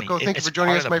 failure, So man, Meiyoko, thank you it's for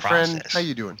joining part of us, the my friend. How process.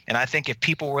 you doing? And I think if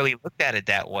people really looked at it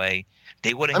that way,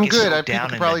 they wouldn't I'm get good. so People down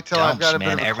can in the probably tell I've got dumps, a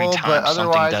bit man, of a every cold, but time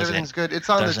something otherwise doesn't everything's good. It's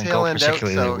on the doesn't go tail end out, particularly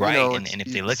so right. And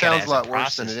if they it look at it sounds a as a lot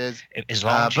worse than it process, is. as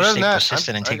long as But you other than stay that,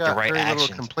 persistent and I take the got right very little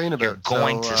to actions, complain you're about.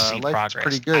 going So to see life's progress.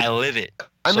 pretty good. I live it,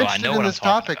 I'm so I interested know in what I'm this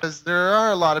talking topic about. because there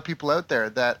are a lot of people out there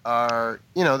that are,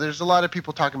 there's a lot of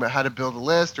people talking about how to build a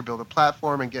list or build a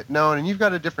platform and get known, and you've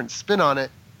got a different spin on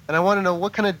it. And I want to know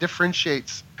what kind of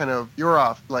differentiates kind of your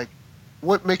off, like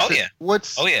what makes Oh it, yeah.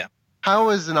 Oh yeah. how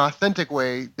is an authentic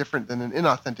way different than an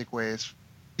inauthentic way?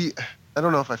 I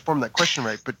don't know if I formed that question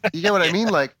right, but you get what I Yeah. mean?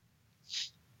 Like,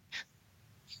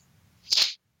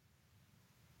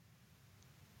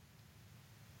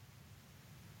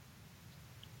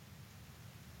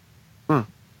 hmm,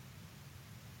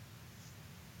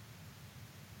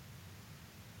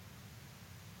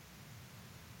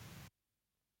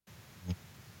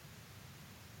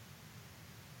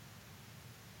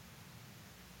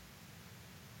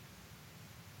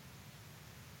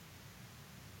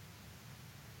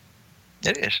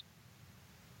 It is.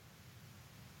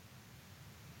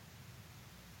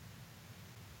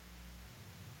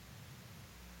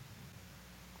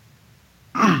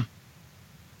 hmm,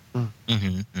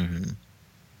 Hmm. Hmm.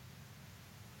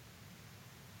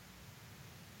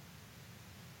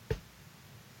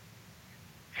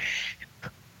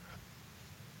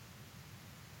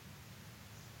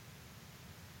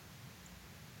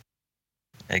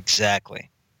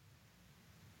 Exactly.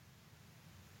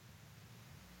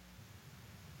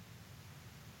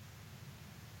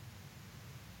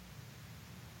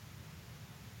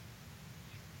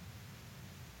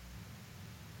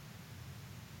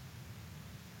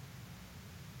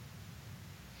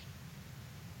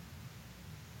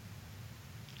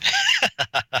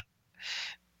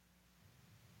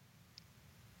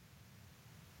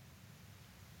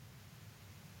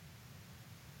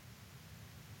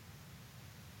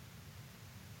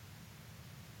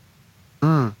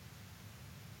 hmm,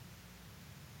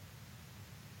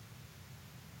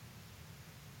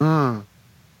 hmm,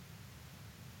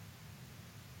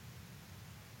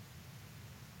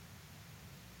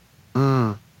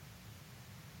 hmm,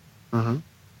 hmm,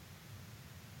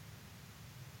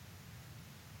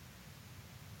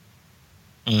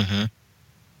 Hmm.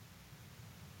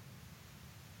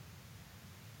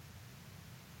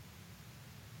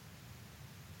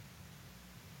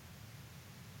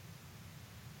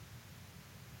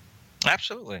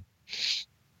 Absolutely.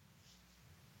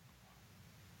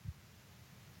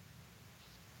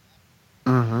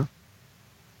 hmm,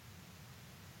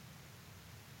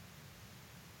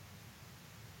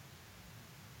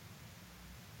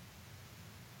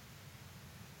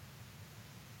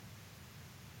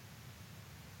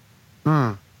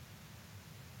 hmm,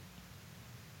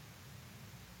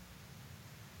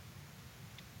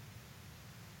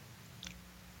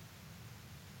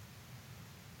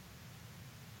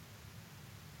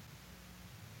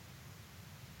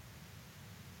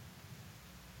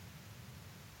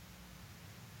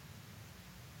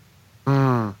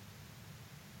 hmm.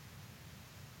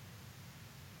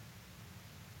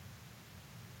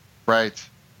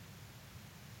 Right.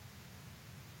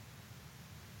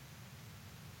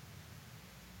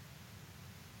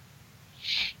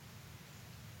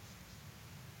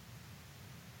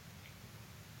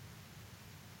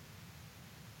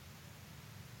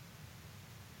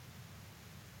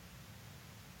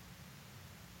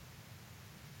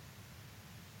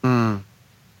 Hmm,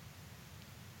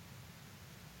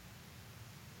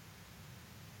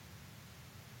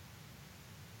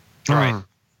 Right. hmm,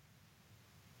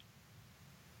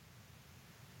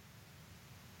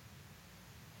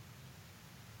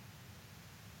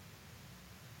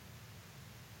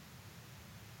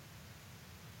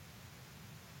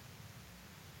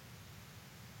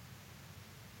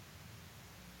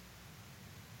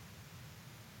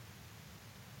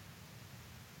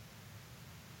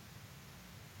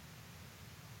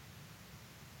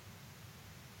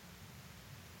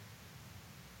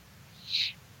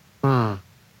 Hmm.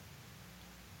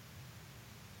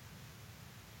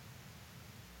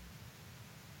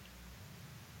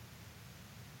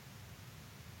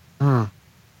 Hmm.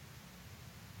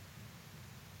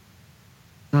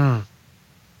 Hmm.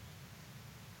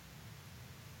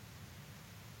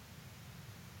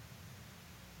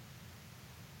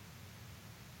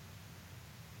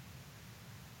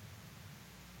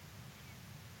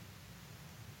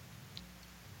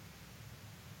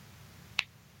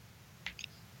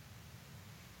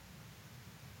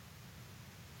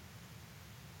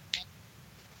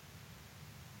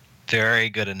 Very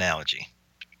good analogy.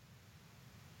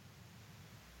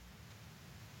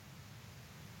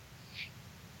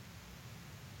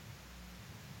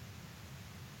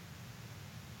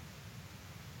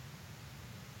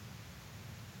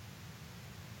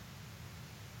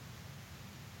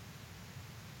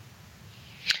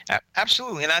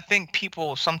 Absolutely. And I think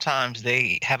people sometimes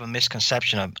they have a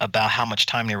misconception about how much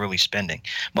time they're really spending.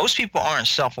 Most people aren't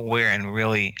self-aware and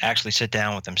really actually sit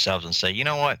down with themselves and say, you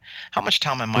know what, how much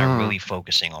time am I Hmm. really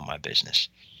focusing on my business?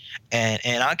 And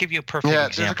I'll give you a perfect Yeah,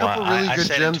 there's a example. couple really I good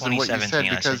said in gems in what you said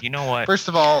 2017, I said, because, you know what? first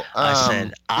of all, I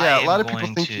said, I yeah, a lot am of people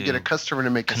going think you get a to customer to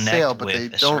make a sale, connect but they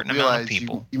with a don't certain amount of realize you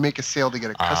people. you make a sale to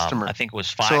get a I customer. think it was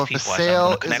So five if a people. I said, I'm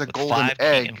going sale to is connect a with golden five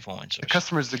key egg, the influencers.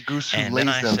 customer is the goose who And then lays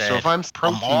I them. So if said, I'm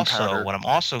protein powder, what I'm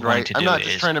also going right, to I'm do not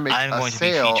just is trying to make I'm a going to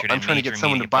be sale. featured I'm in trying to get major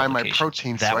someone to media buy my publications.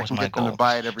 protein so That I was can my get them to goal.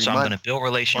 buy it every So I'm going to month build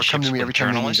or come to relationships me with every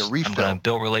time they need a journalists. I'm going refill. to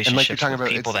build And like you're relationships talking with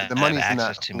about, people it's that the have money's in access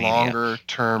that to media. longer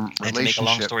term And to make a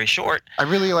long relationship. story short, I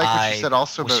really like what you I said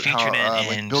also was about how featured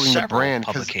like in building the several brand,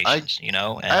 because publications,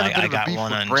 I and have a bit I of a got beef one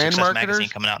with on brand Success Magazine marketers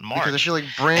coming out in because I feel March.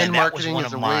 like brand And that was marketing one is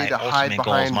of a way my to hide ultimate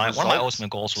goals. behind One of my results. ultimate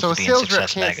goals was So to a be in sales rep Success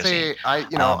can't Magazine. say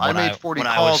I made 40 When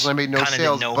I calls and was I made no kind of didn't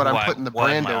sales, know but who I'm I putting the was,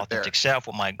 brand my out there. authentic self,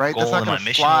 what my Right? That's goal not and going my to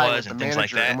mission fly was, with the and things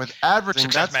like manager. And that. with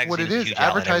advertising, Success that's what Magazine it is a is. huge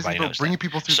outlet. Advertising is Everybody about knows that. bringing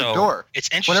people through the So door. it's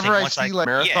Whenever interesting. I see like But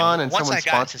marathon and once someone I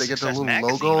got sponsors, into they get the Success little Magazine,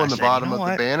 logo I on the said, you bottom know of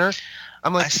the what? banner.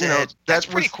 I'm I like, said, that's that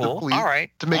pretty was the cool. All plea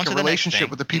right, to make on a to the next relationship thing.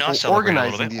 with the I people celebrated a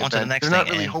little organizing bit. the On to the event. next They're not thing.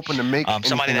 really And hoping to make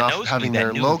somebody anything that off of knows me having that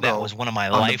their knew that was logo one of my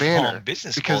on the lifelong banner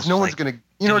business because goals no was one's like, going to,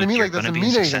 you know what I dude, mean? you're Like, going to doesn't be in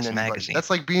mean anything to Success anybody. Magazine. That's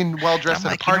like being well And dressed I'm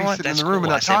at a like, you know party, what? sitting in That's the room cool.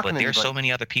 and I not said, talking but to there's so anybody.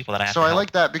 many other people that I have So to I help.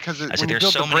 like that because I said, when you there's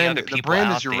build the so many brand, other the people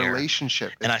brand is out your there.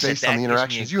 relationship. And It's I said, based on the that gives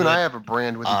me interactions. You and I have a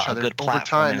brand with each a other good over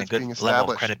platform time. and a It's good being level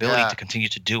of established. credibility Yeah. to continue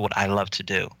to do what I love to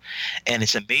do. And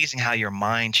it's amazing how your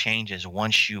mind changes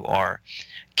once you are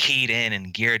keyed in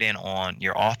and geared in on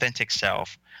your authentic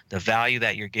self, the value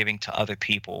that you're giving to other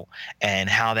people, and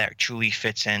how that truly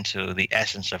fits into the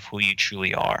essence of who you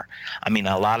truly are. I mean,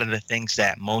 a lot of the things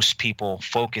that most people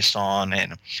focus on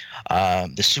and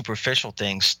the superficial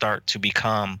things start to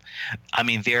become, I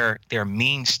mean, they're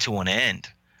means to an end.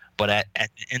 But at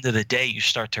the end of the day, you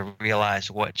start to realize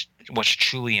what's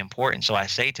truly important. So I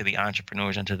say to the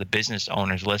entrepreneurs and to the business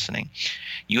owners listening,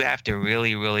 you have to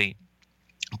really, really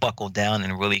buckle down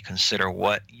and really consider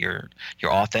what your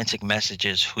authentic message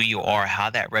is, who you are, how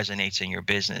that resonates in your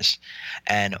business,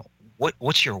 and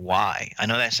what's your why. I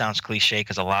know that sounds cliche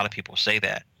because a lot of people say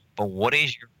that, but what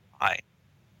is your why?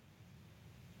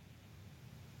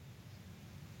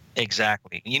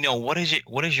 Exactly. What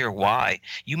is your why?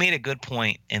 You made a good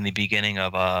point in the beginning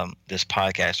of this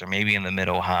podcast, or maybe in the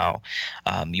middle, how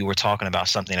you were talking about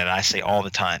something that I say all the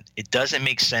time. It doesn't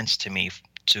make sense to me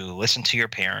to listen to your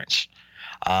parents,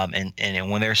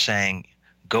 and when they're saying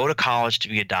go to college to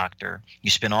be a doctor, you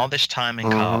spend all this time in Hmm.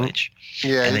 college,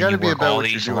 Yeah, and you then got you to be work about all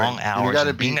what you're these long doing, and you hours, got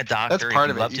to and being be. a That's doctor, if part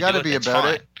you of it. love You to got do to it, be that's about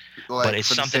fine. it, But like it's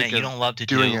for the something sake that you of don't love to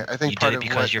doing do. it. I You think did part it of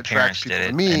because what your attracts parents did people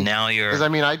to it, and me now is, you're I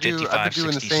mean, I've been 55,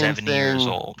 doing the 60, same 70 years thing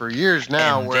old. for years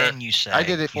now, And where then you I did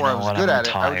say, it you before I know was what, good I'm at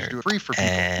it. I would just do retired it free for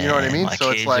people. You know what I and mean? my So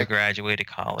it's kids are like, graduated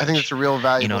I think it's college. a real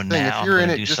valuable thing. If Now I'm you're going in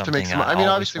to it do just to make something some, I I mean, always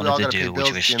obviously we wanted all to got to pay do,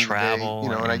 which bills at was the end of the day,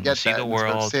 travel and I and get see that, the and it's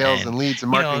about world sales and, and leads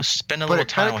and marketing, spend a but little it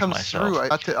kind time of with comes through. myself.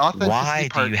 The authenticity Why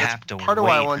do part, you that's have to part of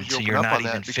why I wait wanted you to until open you're up not on even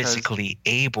that, because physically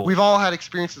able we've all had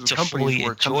experiences with to companies fully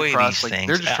where it comes enjoy across these like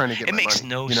they're things? just trying to get It my makes money,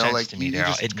 no like sense to me, you Daryl.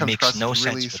 just It comes makes across no as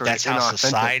sense, really but sort of that's how inauthentic.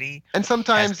 society And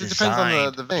has sometimes it depends on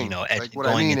designed, the thing. Like what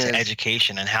I going mean into is,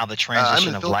 education and how the I'm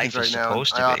in transition the of Philippines life is right now, and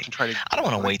supposed I to be. often try to I don't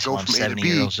want to like wait till go I'm from A to 70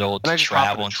 B, years old and to I just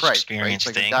hop on a travel and to trike, right? It's experience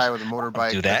like a things. guy with a I don't motorbike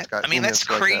do that's that. got I mean, in that's it's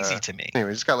like crazy a to me.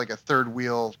 anyway, it's got like a third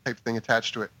wheel type thing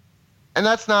attached to it, and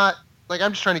that's not like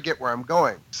I'm just trying to get where I'm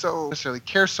going. So I don't necessarily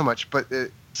care so much, but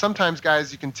sometimes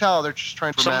guys, you can tell they're just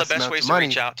trying for Some of mass the best amounts ways of to money.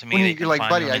 reach out to me, When they you're can like, find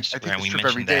buddy, me on I take Instagram. this We trip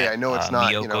every mentioned day. that. I know it's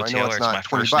not, Meiyoko I know Taylor, it's it's my not $20.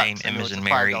 first name. I M know is it's a in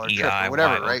Mary, $5 trip or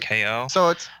whatever, right? EIYOKO. So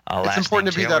it's Last important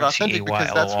name to be that Taylor, authentic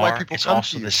because that's why TAYLOR. people It's come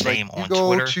also to you. the Like same you on go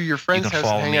Twitter. to your You friend's can house to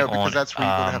follow hang me out because on that's where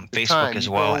you go to have a good Facebook time. as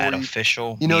You well go at where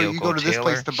official you go Meiyoko to this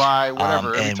place Taylor. to buy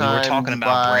whatever. Every And we were time talking you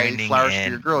about buy branding flowers for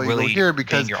your and girl, you go really here being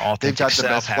because your they've authentic got the self,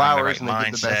 best having the flowers right and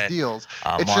they give the best mindset, deals. It's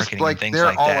just marketing and like things they're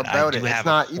like all that. I about do it. It's have a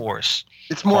not. course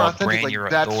It's more called authentic. Brand Like Your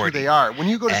that's who they Authority. are. When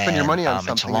you go to spend your And money on it's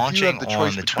something, if you launching have the on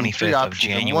choice the between three 25th of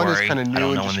options, and one is January. kind of I new don't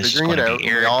and know just when this is figuring going it to out, be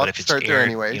and we aired, all but have if to it's start there aired,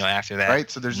 anyways, after that, right?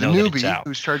 So there's the know that it's newbie out.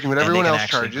 who's charging what And they everyone can else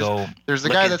actually charges. go There's the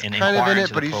look guy at that's and kind of in inquire it, into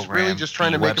the but he's really program. just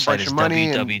trying The to make a website bunch is of money,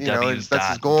 and that's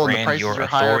his goal, and the prices are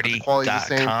higher, but the quality's the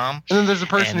same. www.brandyourauthority.com. And then there's a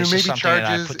person And who this is maybe something that I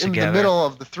charges put in the together middle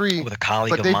of the three, with a colleague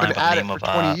but of they've mine been by the at it name for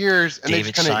of 20 years, and they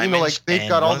just David kind of, Simons. like they've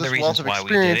got And all one of the this wealth reasons of why we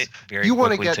did experience. it, very You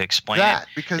want to quickly get to explain it, that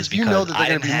because is you know because that they're I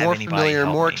going didn't to be have more anybody familiar,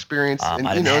 help more me. experienced, and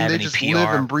I didn't and have they any just live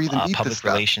PR. and breathe and eat this Public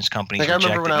stuff. relations companies Like I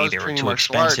remember when rejected I me. was They were training too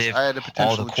martial arts, expensive. I had the All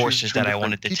potential the to choose courses between that I different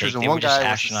wanted to teachers, take, and they one were just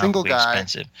guy was a single astronomically guy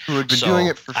expensive. who had been doing So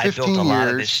it for I built 15 a lot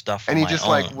of this years, stuff and on he my just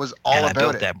like own. was all And I about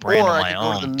built it. that brand Or on I my could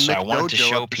go to the own. So I Mick wanted to Dojo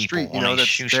show up the people street, on a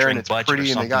that's there and shoestring it's budget or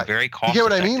pretty, and they something got. very You cost get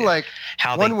what I mean? effective Like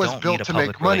how they one was don't need built a to make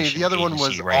public money, the relations other one was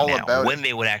agency right all now, about it. when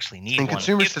they would actually need And one,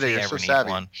 consumers if today they are so ever need savvy.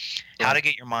 one. How to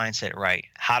get your mindset right,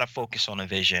 how to focus on a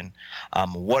vision,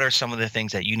 what are some of the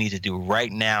things that you need to do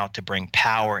right now to bring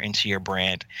power into your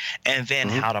brand, and then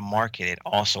how to market it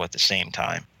also at the same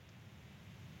time.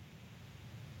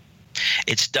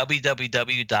 It's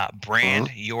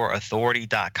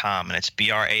www.brandyourauthority.com, and it's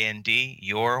BRAND,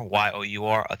 your,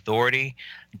 YOUR,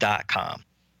 authority.com.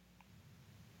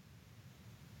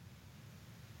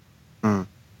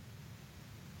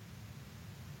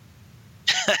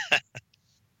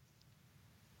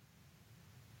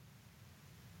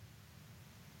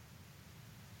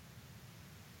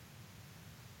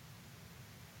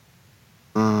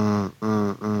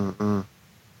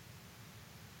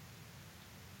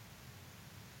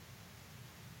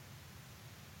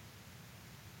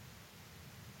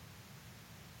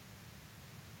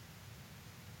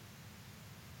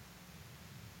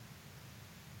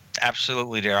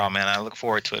 Absolutely, Daryl, man. I look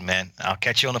forward to it, man. I'll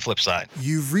catch you on the flip side.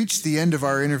 You've reached the end of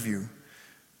our interview.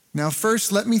 Now,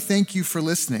 first, let me thank you for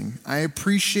listening. I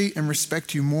appreciate and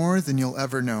respect you more than you'll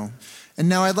ever know. And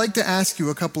now I'd like to ask you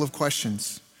a couple of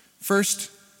questions. First,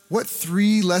 what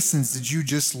 3 lessons did you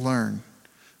just learn?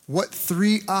 What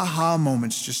 3 aha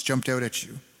moments just jumped out at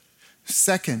you?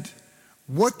 Second,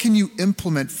 what can you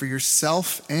implement for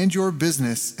yourself and your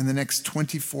business in the next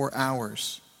 24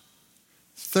 hours?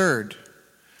 Third,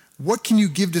 what can you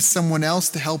give to someone else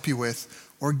to help you with,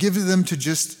 or give to them to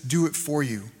just do it for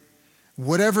you?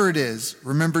 Whatever it is,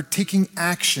 remember, taking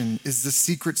action is the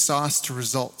secret sauce to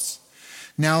results.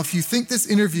 Now, if you think this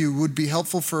interview would be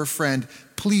helpful for a friend,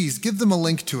 please give them a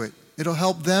link to it. It'll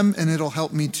help them and it'll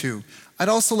help me too. I'd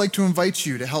also like to invite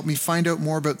you to help me find out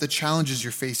more about the challenges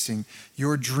you're facing,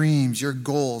 your dreams, your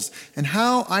goals, and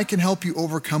how I can help you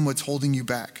overcome what's holding you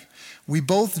back. We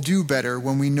both do better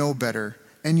when we know better,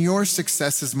 and your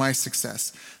success is my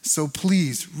success. So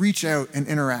please reach out and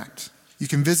interact. You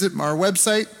can visit our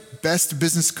website,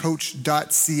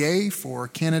 bestbusinesscoach.ca for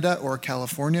Canada or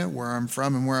California, where I'm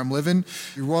from and where I'm living.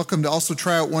 You're welcome to also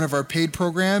try out one of our paid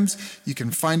programs. You can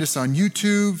find us on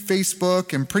YouTube,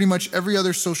 Facebook, and pretty much every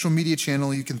other social media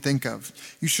channel you can think of.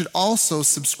 You should also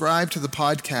subscribe to the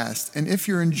podcast, and if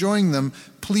you're enjoying them,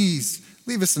 please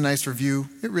leave us a nice review.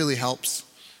 It really helps.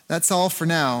 That's all for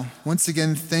now. Once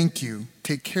again, thank you.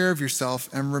 Take care of yourself,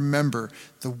 and remember,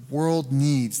 the world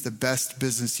needs the best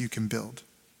business you can build.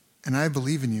 And I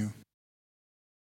believe in you.